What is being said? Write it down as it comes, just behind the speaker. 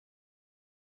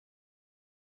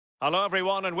Hello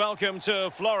everyone and welcome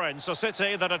to Florence, a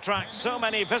city that attracts so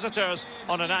many visitors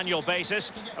on an annual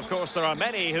basis. Of course, there are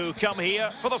many who come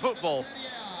here for the football.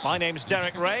 My name's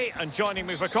Derek Ray, and joining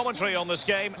me for commentary on this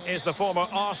game is the former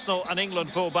Arsenal and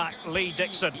England fullback Lee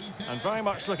Dixon. And very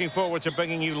much looking forward to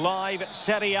bringing you live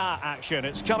Serie A action.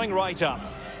 It's coming right up.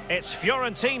 It's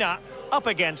Fiorentina up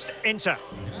against Inter.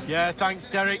 Yeah, thanks,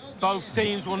 Derek. Both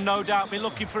teams will no doubt be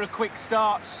looking for a quick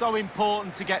start. So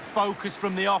important to get focus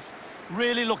from the off.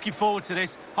 Really looking forward to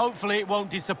this. Hopefully it won't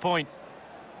disappoint.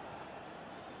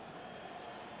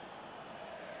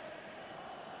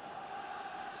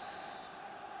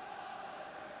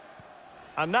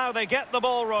 And now they get the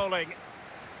ball rolling.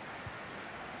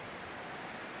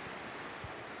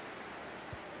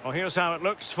 Well, here's how it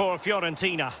looks for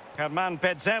Fiorentina. Herman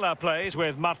Pezzella plays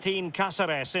with Martin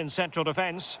Cáceres in central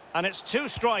defence. And it's two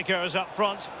strikers up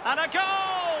front. And a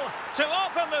goal to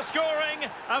open the scoring.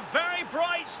 A very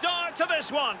bright start to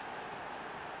this one.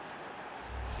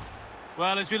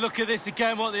 Well, as we look at this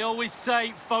again, what they always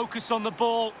say, focus on the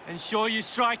ball, ensure you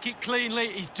strike it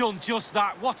cleanly. He's done just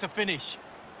that. What a finish.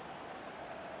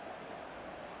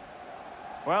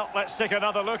 Well, let's take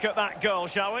another look at that goal,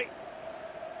 shall we?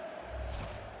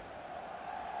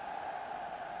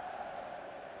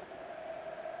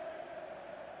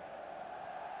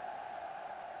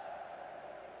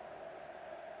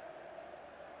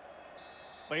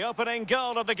 The opening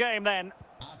goal of the game then.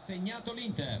 Ha segnato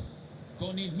l'Inter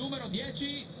con il numero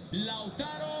 10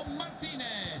 Lautaro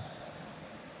Martinez.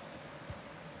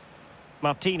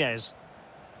 Martinez.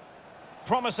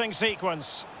 Promising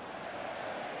sequence.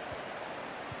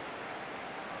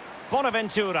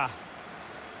 Bonaventura.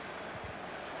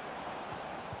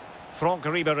 Franck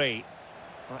Ribéry.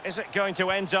 Well, is it going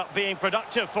to end up being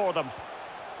productive for them?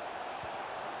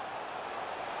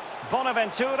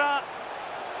 Bonaventura.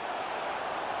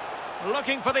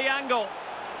 Looking for the angle.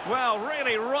 Well,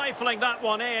 really rifling that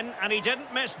one in, and he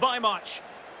didn't miss by much.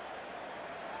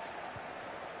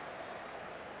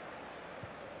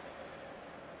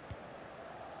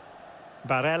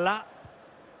 Barella.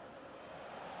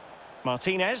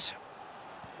 Martinez.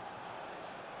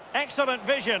 Excellent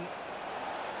vision.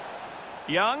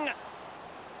 Young.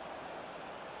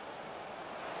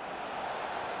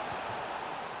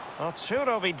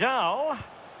 Arturo Vidal.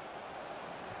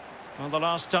 Well, the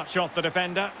last touch off the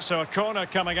defender, so a corner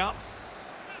coming up.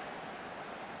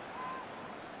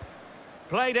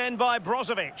 Played in by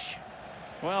Brozovic.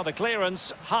 Well, the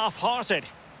clearance half-hearted.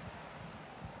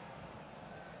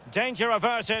 Danger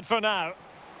averted for now.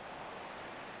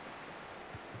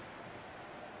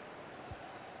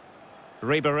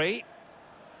 Ribéry.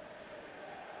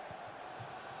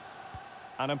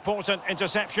 An important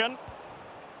interception.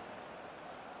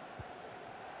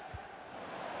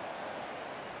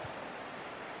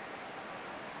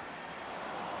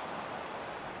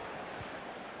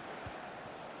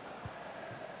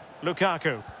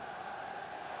 Lukaku.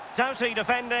 Doughty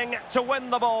defending to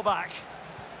win the ball back.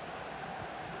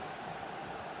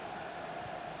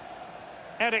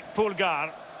 Eric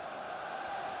Pulgar.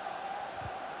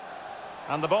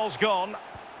 And the ball's gone.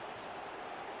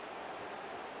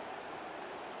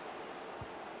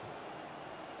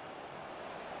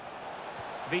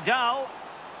 Vidal.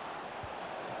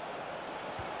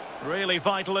 Really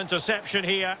vital interception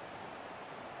here.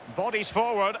 Bodies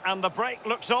forward and the break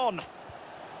looks on.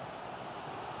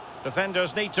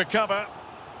 Defenders need to cover.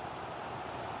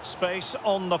 Space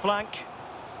on the flank.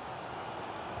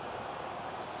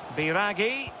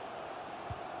 Biraghi.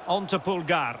 On to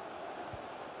Pulgar.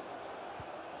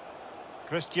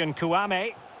 Christian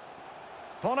Kouame.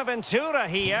 Bonaventura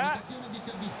here.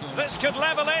 This could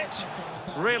level it.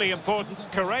 Really important,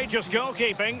 courageous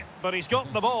goalkeeping, but he's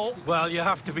got the ball. Well, you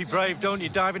have to be brave, don't you,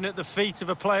 diving at the feet of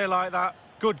a player like that.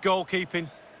 Good goalkeeping.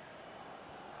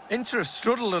 Inter have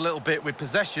struggled a little bit with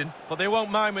possession, but they won't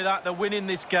mind with that. They're winning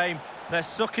this game. They're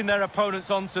sucking their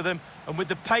opponents onto them, and with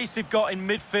the pace they've got in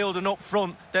midfield and up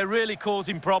front, they're really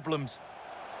causing problems.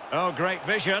 Oh, great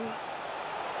vision.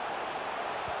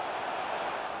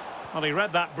 Well, he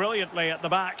read that brilliantly at the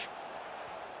back.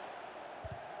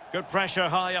 Good pressure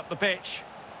high up the pitch.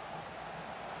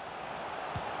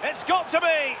 It's got to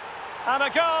be! And a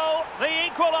goal, the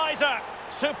equaliser.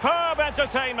 Superb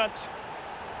entertainment.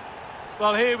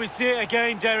 Well, here we see it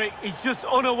again, Derek. He's just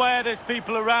unaware there's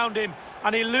people around him,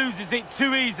 and he loses it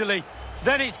too easily.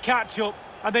 Then it's catch-up,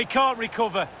 and they can't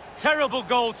recover. Terrible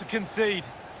goal to concede.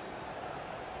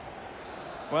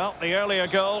 Well, the earlier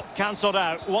goal cancelled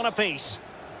out. One apiece.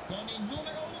 Con il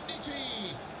numero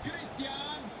 11 Christian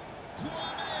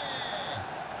Kouame.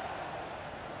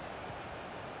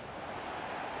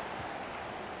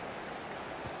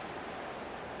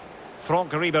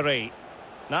 Franck Ribéry.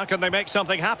 Now can they make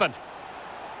something happen?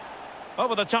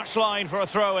 Over the touchline for a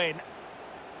throw-in.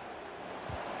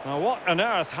 Now what on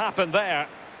earth happened there?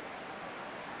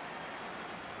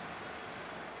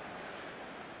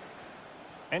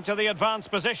 Into the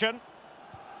advanced position.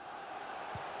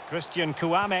 Christian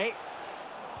Kouame.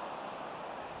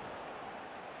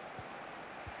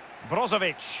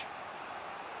 Brozovic.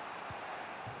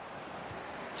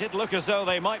 Did look as though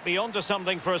they might be onto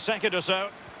something for a second or so.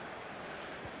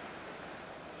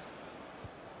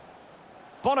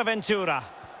 Bonaventura.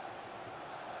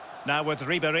 Now with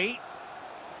Ribéry.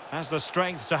 Has the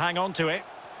strength to hang on to it.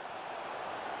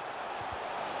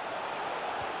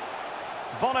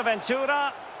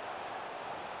 Bonaventura.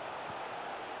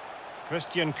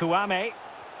 Christian Kouame.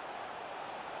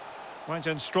 Went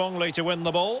in strongly to win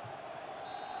the ball.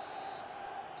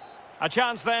 A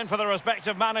chance then for the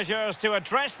respective managers to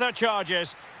address their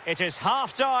charges. It is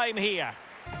half-time here.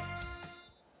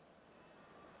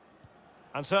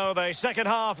 And so the second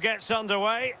half gets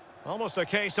underway. Almost a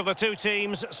case of the two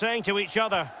teams saying to each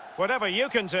other, whatever you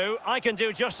can do, I can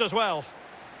do just as well.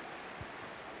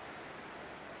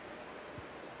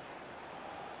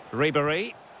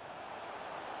 Ribéry.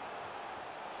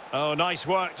 Oh, nice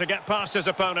work to get past his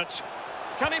opponent.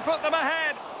 Can he put them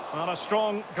ahead? Well, a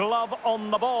strong glove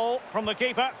on the ball from the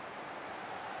keeper.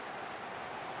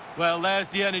 Well, there's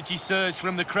the energy surge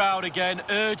from the crowd again,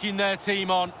 urging their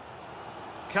team on.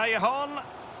 Callejon.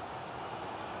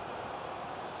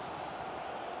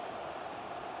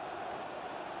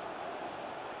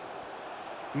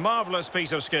 Marvellous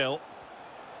piece of skill.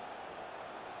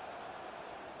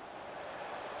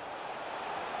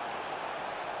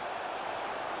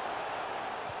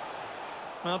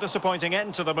 Well, disappointing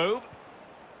end to the move.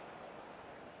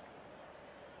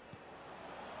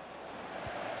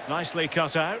 Nicely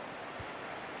cut out.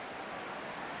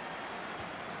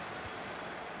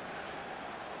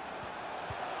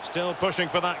 Still pushing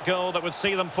for that goal that would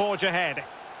see them forge ahead.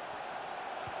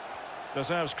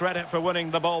 Deserves credit for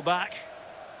winning the ball back.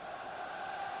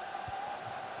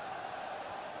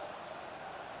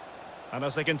 And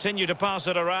as they continue to pass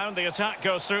it around, the attack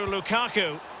goes through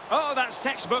Lukaku. Oh, that's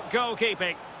textbook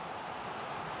goalkeeping.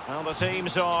 Well, the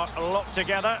teams are locked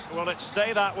together. Will it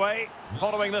stay that way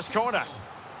following this corner?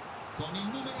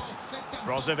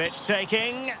 Brozovic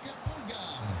taking.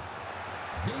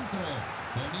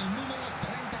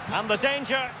 And the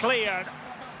danger cleared.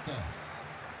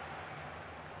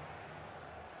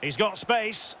 He's got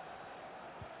space.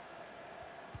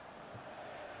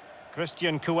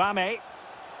 Christian Kouame.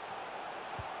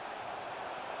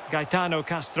 Gaetano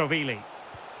Castrovilli.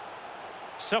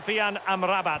 Sofiane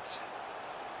Amrabat.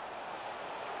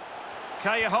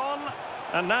 Callejon.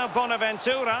 And now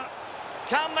Bonaventura.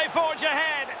 Can they forge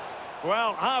ahead?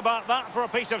 Well, how about that for a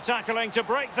piece of tackling to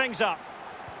break things up?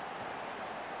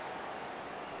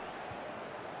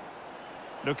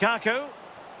 Lukaku.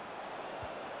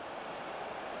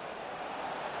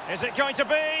 Is it going to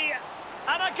be?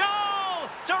 And a goal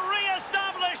to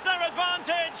re-establish their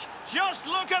advantage. Just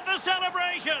look at the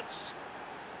celebrations.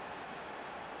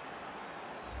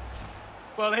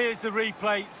 Well, here's the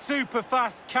replay. Super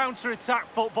fast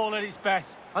counter-attack football at its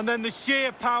best. And then the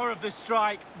sheer power of the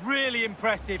strike, really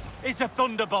impressive. It's a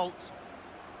thunderbolt.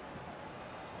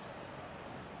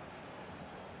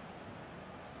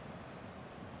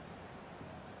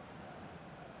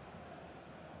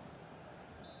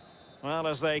 Well,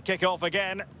 as they kick off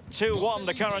again, 2-1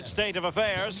 the current state of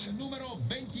affairs. Numero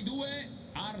 22,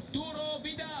 Arturo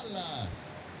Vidal.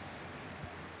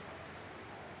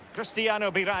 Cristiano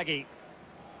Biraghi.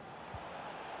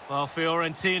 Well,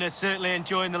 Fiorentina certainly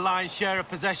enjoying the lion's share of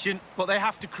possession, but they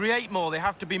have to create more, they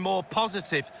have to be more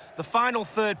positive. The final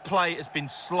third play has been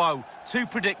slow, too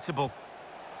predictable.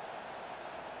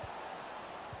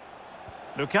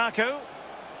 Lukaku.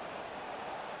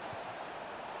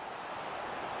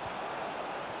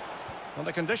 Well,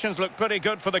 the conditions look pretty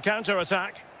good for the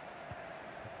counter-attack.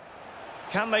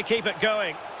 Can they keep it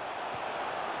going?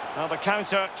 Well, the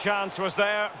counter chance was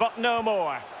there, but no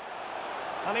more.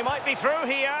 And he might be through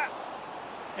here.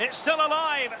 It's still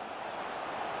alive.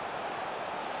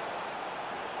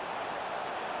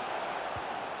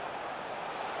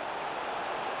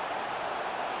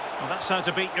 Well, that's how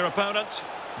to beat your opponent.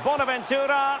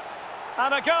 Bonaventura.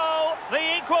 And a goal, the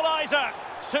equaliser.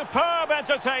 Superb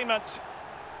entertainment.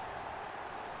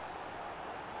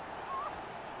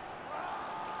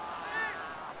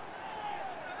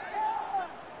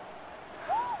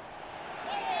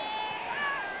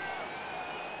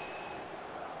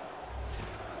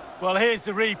 Well, here's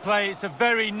the replay. It's a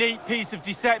very neat piece of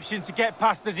deception to get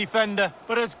past the defender.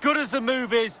 But as good as the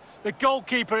move is, the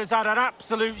goalkeeper has had an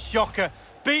absolute shocker.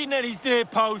 Beaten at his near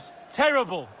post.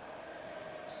 Terrible.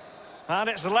 And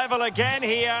it's level again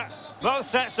here. Both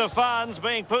sets of fans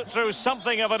being put through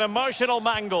something of an emotional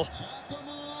mangle.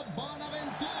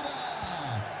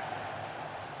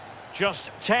 Just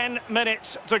 10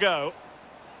 minutes to go.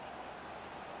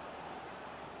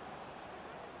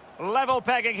 Level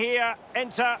pegging here,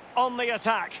 Inter on the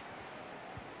attack.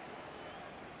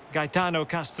 Gaetano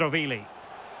Castrovilli.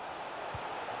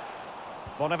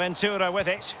 Bonaventura with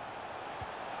it.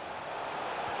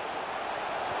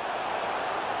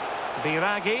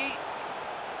 Biraghi.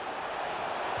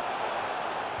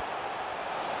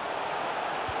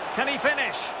 Can he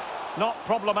finish? Not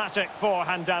problematic for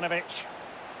Handanovic.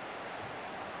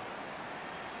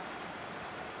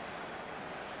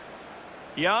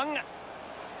 Young.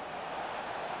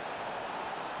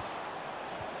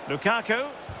 Lukaku,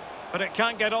 but it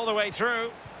can't get all the way through.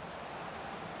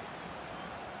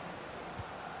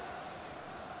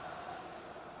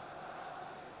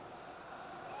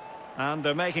 And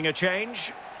they're making a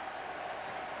change.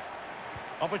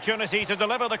 Opportunity to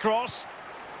deliver the cross.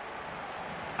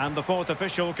 And the fourth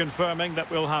official confirming that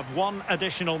we'll have one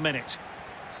additional minute.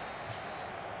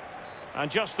 And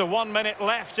just the 1 minute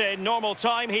left in normal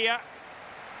time here.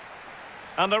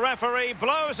 And the referee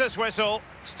blows his whistle.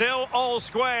 Still all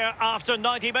square after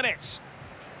 90 minutes.